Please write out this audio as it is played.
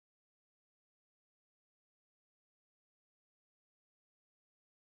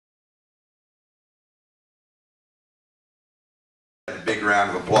big round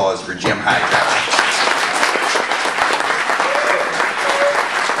of applause for Jim Hightower.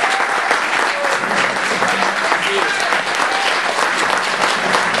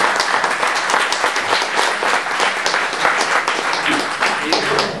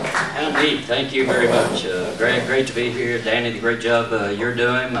 Thank you very much. Great to be here. Danny, the great job you're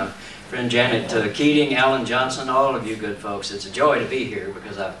doing. My friend Janet Keating, Alan Johnson, all of you good folks. It's a joy to be here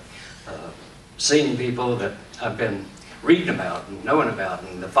because I've seen people that I've been reading about and knowing about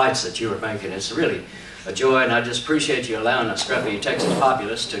and the fights that you were making. It's really a joy, and I just appreciate you allowing a scruffy Texas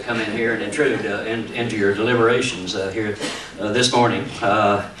populace to come in here and intrude into your deliberations here this morning.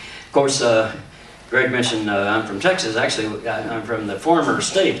 Of course, Greg mentioned I'm from Texas. Actually, I'm from the former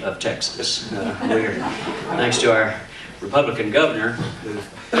state of Texas. We're, thanks to our Republican governor,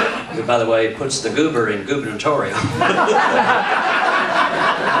 who, by the way, puts the goober in gubernatorial.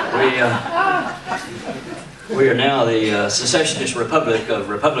 We are now the secessionist republic of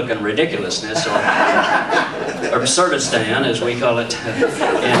Republican ridiculousness, or Absurdistan, as we call it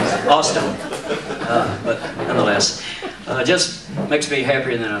in Austin. But nonetheless, just makes me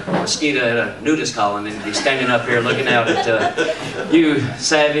happier than a mosquito at a nudist colony to be standing up here looking out at you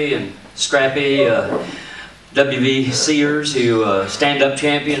savvy and scrappy WVCers who stand up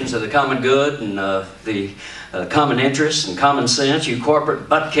champions of the common good and the common interests and common sense, you corporate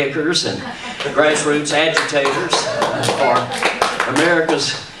butt kickers and grassroots agitators for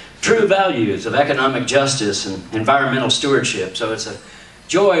America's true values of economic justice and environmental stewardship. So it's a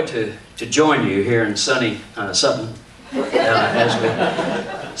joy to join you here in sunny Sutton as we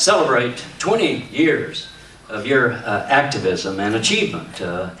celebrate 20 years of your activism and achievement.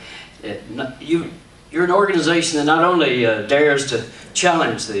 You're an organization that not only dares to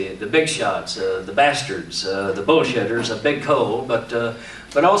challenge the big shots, the bastards, the bullshitters, a big coal,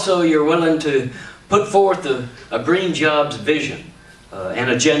 but also you're willing to put forth a green jobs vision and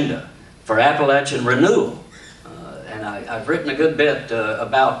agenda for Appalachian renewal. And I've written a good bit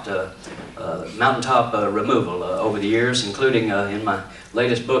about mountaintop removal over the years, including in my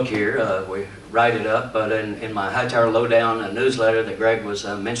latest book here. We write it up, but in my Hightower Lowdown newsletter that Greg was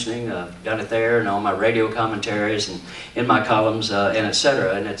mentioning, done it there, and all my radio commentaries, and in my columns, and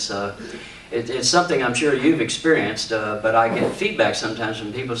etc. And it's something I'm sure you've experienced, but I get feedback sometimes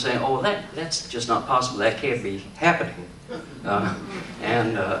from people saying, "Oh, that's just not possible. That can't be happening."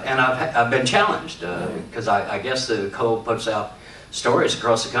 And I've been challenged because I guess the coal puts out stories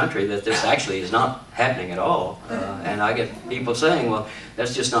across the country that this actually is not happening at all, and I get people saying, "Well,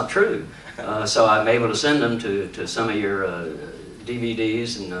 that's just not true." So I'm able to send them to some of your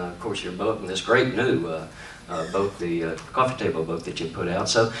DVDs and of course your book and this great new book, the coffee table book that you put out.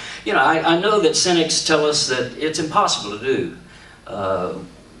 So you know, I know that cynics tell us that it's impossible to do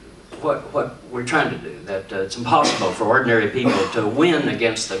what we're trying to do, that it's impossible for ordinary people to win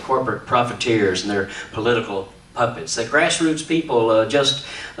against the corporate profiteers and their political puppets, that grassroots people just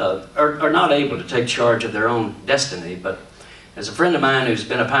are not able to take charge of their own destiny. But as a friend of mine who's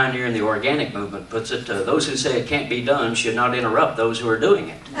been a pioneer in the organic movement puts it, those who say it can't be done should not interrupt those who are doing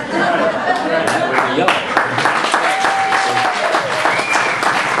it. And that would be y'all.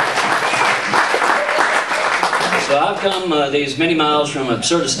 So I've come these many miles from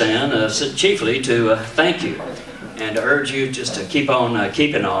Absurdistan chiefly to thank you and to urge you just to keep on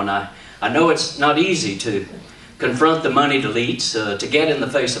keeping on. I know it's not easy to confront the moneyed elites, to get in the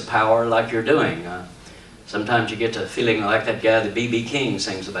face of power like you're doing. Sometimes you get to feeling like that guy that B.B. King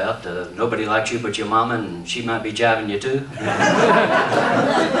sings about, nobody likes you but your mama and she might be jiving you too.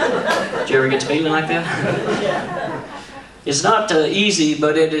 Did you ever get to feeling like that? It's not easy,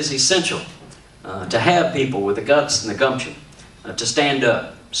 but it is essential to have people with the guts and the gumption to stand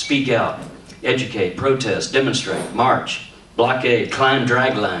up, speak out, educate, protest, demonstrate, march, blockade, climb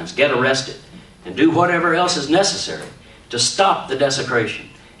drag lines, get arrested, and do whatever else is necessary to stop the desecration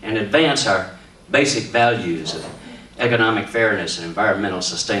and advance our basic values of economic fairness and environmental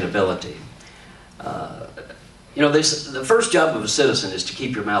sustainability. You know, the first job of a citizen is to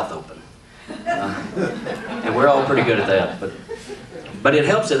keep your mouth open. And we're all pretty good at that, but it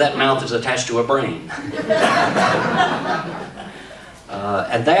helps that that mouth is attached to a brain.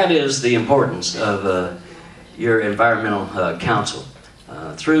 And that is the importance of your environmental council.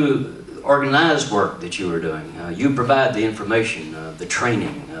 Through organized work that you are doing, you provide the information, the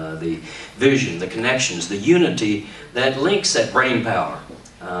training, the vision, the connections, the unity that links that brain power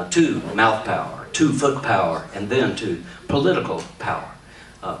to mouth power, to foot power, and then to political power.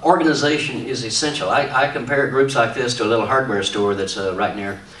 Organization is essential. I compare groups like this to a little hardware store that's right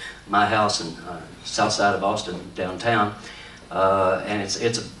near my house in south side of Austin, downtown. And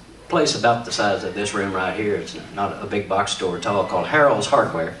it's a place about the size of this room right here. It's not a big box store at all, called Harold's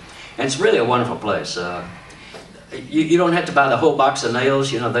Hardware. And it's really a wonderful place. You don't have to buy the whole box of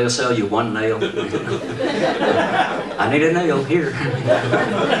nails. You know, they'll sell you one nail. I need a nail here.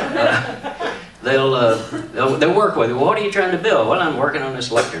 They'll work with you. Well, what are you trying to build? Well, I'm working on this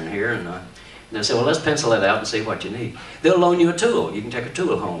lectern here. And they'll say, well, let's pencil it out and see what you need. They'll loan you a tool. You can take a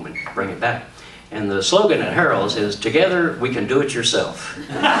tool home and bring it back. And the slogan at Harold's is, together we can do it yourself.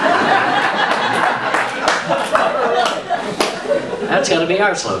 That's got to be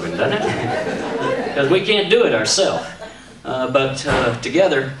our slogan, doesn't it? Because we can't do it ourselves. But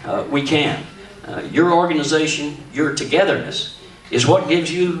together we can. Your organization, your togetherness, is what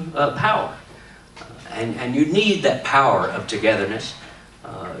gives you power. And you need that power of togetherness.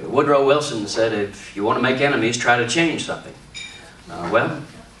 Woodrow Wilson said, if you want to make enemies, try to change something. Well,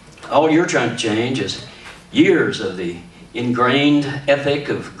 all you're trying to change is years of the ingrained ethic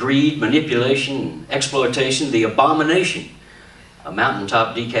of greed, manipulation, exploitation, the abomination of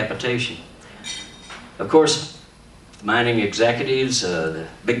mountaintop decapitation. Of course, the mining executives, the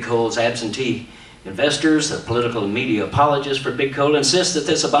big coal's absentee investors, the political and media apologists for big coal insist that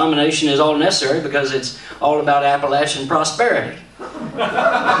this abomination is all necessary because it's all about Appalachian prosperity.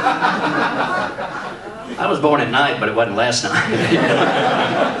 I was born at night, but it wasn't last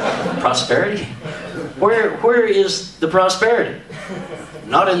night. Prosperity? Where is the prosperity?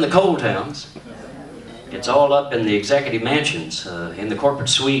 Not in the coal towns. It's all up in the executive mansions, in the corporate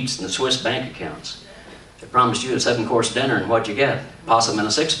suites and the Swiss bank accounts. They promised you a 7-course dinner, and what'd you get? Possum and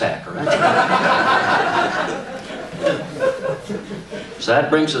a 6-pack, right? So that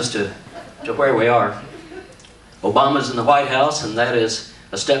brings us to where we are. Obama's in the White House, and that is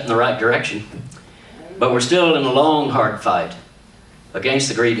a step in the right direction. But we're still in a long, hard fight against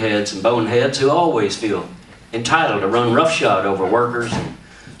the greedheads and boneheads who always feel entitled to run roughshod over workers and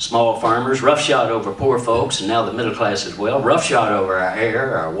small farmers, roughshod over poor folks, and now the middle class as well, roughshod over our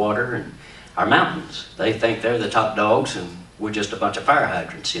air, our water, and our mountains. They think they're the top dogs, and we're just a bunch of fire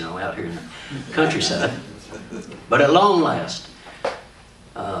hydrants, you know, out here in the countryside. But at long last,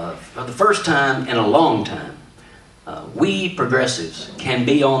 for the first time in a long time, we progressives can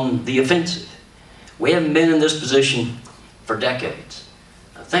be on the offensive. We haven't been in this position for decades.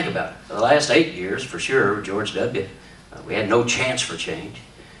 Think about it. For the last 8 years, for sure, George W., we had no chance for change.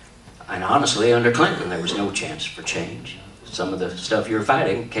 And honestly, under Clinton, there was no chance for change. Some of the stuff you're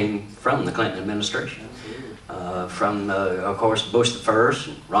fighting came from the Clinton administration. Of course, Bush the First,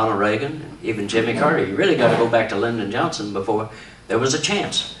 and Ronald Reagan, and even Jimmy Carter. You really got to go back to Lyndon Johnson before there was a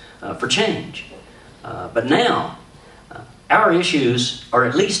chance for change. But now, our issues are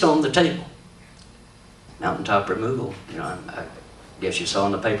at least on the table. Mountaintop removal. You know, I guess you saw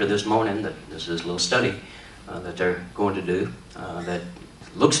in the paper this morning that this is a little study that they're going to do that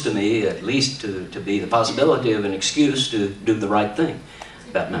looks to me at least to be the possibility of an excuse to do the right thing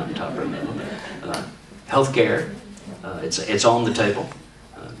about mountaintop removal. Healthcare, it's on the table.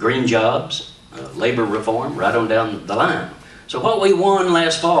 Green jobs, labor reform, right on down the line. So what we won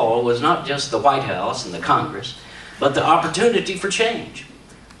last fall was not just the White House and the Congress, but the opportunity for change.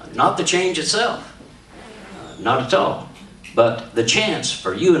 Not the change itself. Not at all. But the chance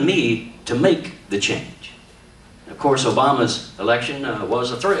for you and me to make the change. Of course, Obama's election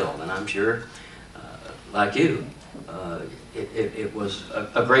was a thrill, and I'm sure, like you, it was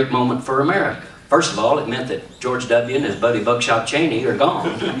a great moment for America. First of all, it meant that George W. and his buddy Buckshot Cheney are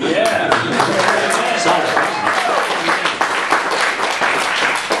gone. Yeah.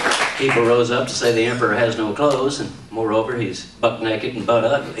 People rose up to say the emperor has no clothes, and moreover, he's buck naked and butt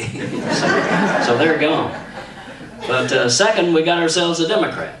ugly. so they're gone. But second, we got ourselves a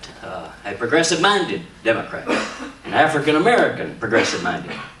Democrat, a progressive-minded Democrat, an African-American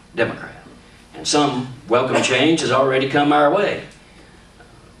progressive-minded Democrat. And some welcome change has already come our way.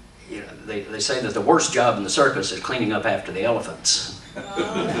 You know, they say that the worst job in the circus is cleaning up after the elephants.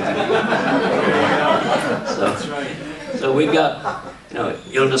 So we've got, you know,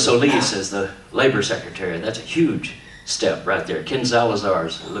 Hilda Solis as the labor secretary. That's a huge step right there. Ken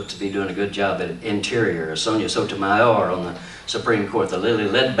Salazar's looked to be doing a good job at Interior. Sonia Sotomayor on the Supreme Court. The Lilly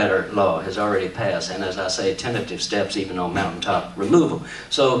Ledbetter law has already passed, and as I say, tentative steps even on mountaintop removal.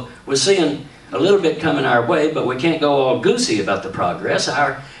 So we're seeing a little bit coming our way, but we can't go all goosey about the progress.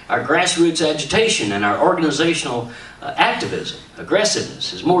 Our grassroots agitation and our organizational activism,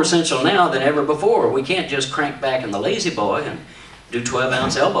 aggressiveness, is more essential now than ever before. We can't just crank back in the lazy boy and do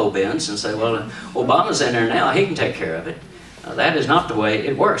 12-ounce elbow bends and say, well, Obama's in there now, he can take care of it. That is not the way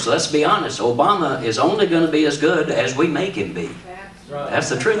it works. Let's be honest. Obama is only going to be as good as we make him be. That's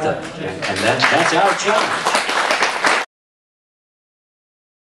the truth of it. And that's our challenge.